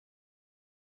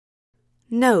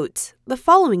Note: the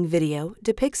following video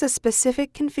depicts a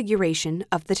specific configuration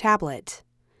of the tablet.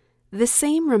 The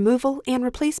same removal and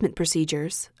replacement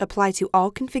procedures apply to all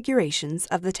configurations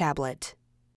of the tablet.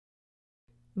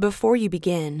 Before you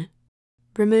begin,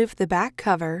 remove the back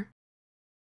cover,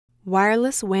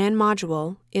 wireless WAN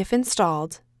module if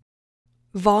installed,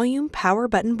 volume power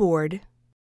button board,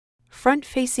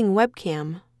 front-facing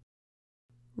webcam,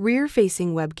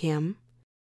 rear-facing webcam,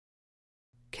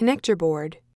 connector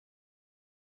board,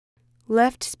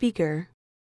 left speaker,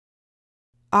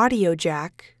 audio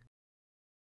jack,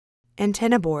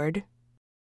 antenna board,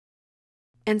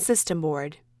 and system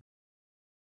board.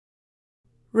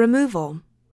 Removal: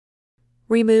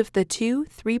 remove the two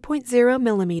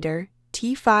 3.0mm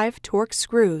T5 Torx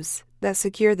screws that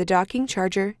secure the docking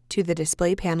charger to the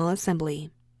display panel assembly.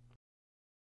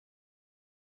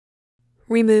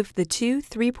 Remove the two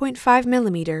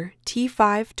 3.5mm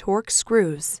T5 Torx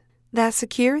screws that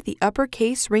secure the upper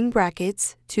case ring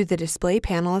brackets to the display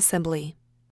panel assembly.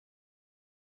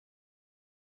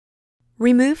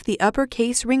 Remove the upper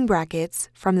case ring brackets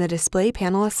from the display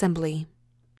panel assembly.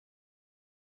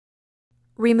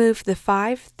 Remove the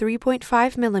five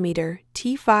 3.5mm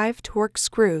T5 Torx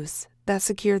screws that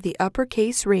secure the upper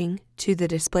case ring to the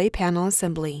display panel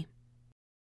assembly.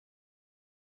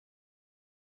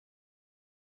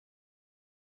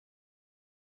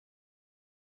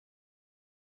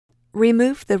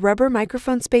 Remove the rubber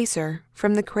microphone spacer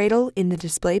from the cradle in the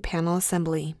display panel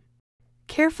assembly.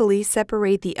 Carefully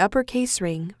separate the upper case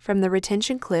ring from the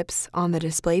retention clips on the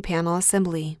display panel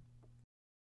assembly.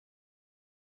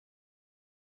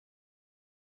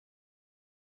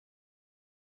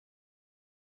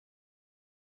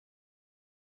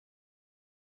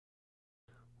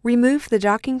 Remove the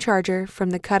docking charger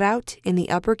from the cutout in the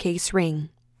upper case ring.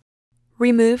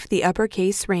 Remove the upper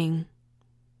case ring.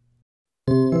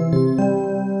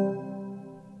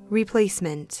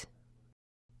 Replacement: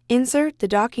 insert the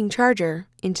docking charger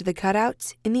into the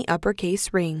cutout in the upper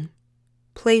case ring.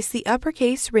 Place the upper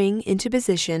case ring into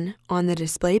position on the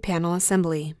display panel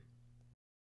assembly.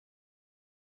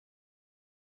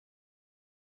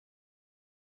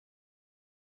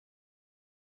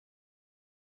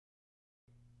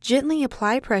 Gently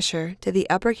apply pressure to the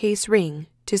upper case ring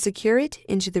to secure it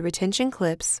into the retention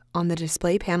clips on the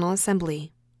display panel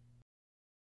assembly.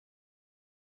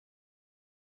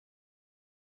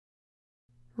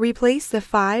 Replace the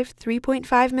five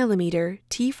 3.5mm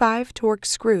T5 Torx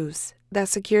screws that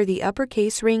secure the upper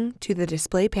case ring to the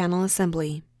display panel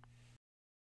assembly.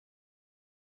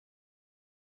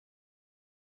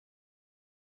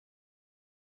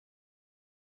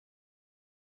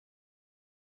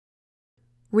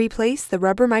 Replace the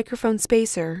rubber microphone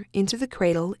spacer into the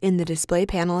cradle in the display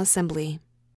panel assembly.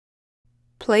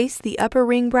 Place the upper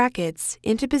ring brackets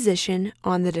into position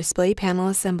on the display panel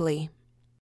assembly.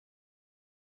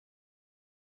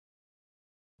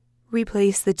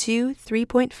 Replace the two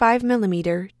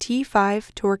 3.5mm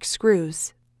T5 Torx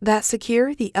screws that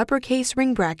secure the upper case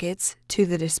ring brackets to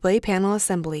the display panel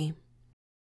assembly.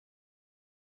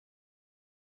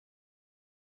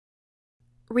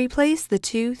 Replace the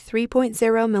two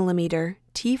 3.0mm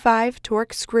T5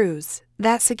 Torx screws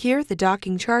that secure the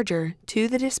docking charger to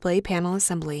the display panel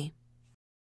assembly.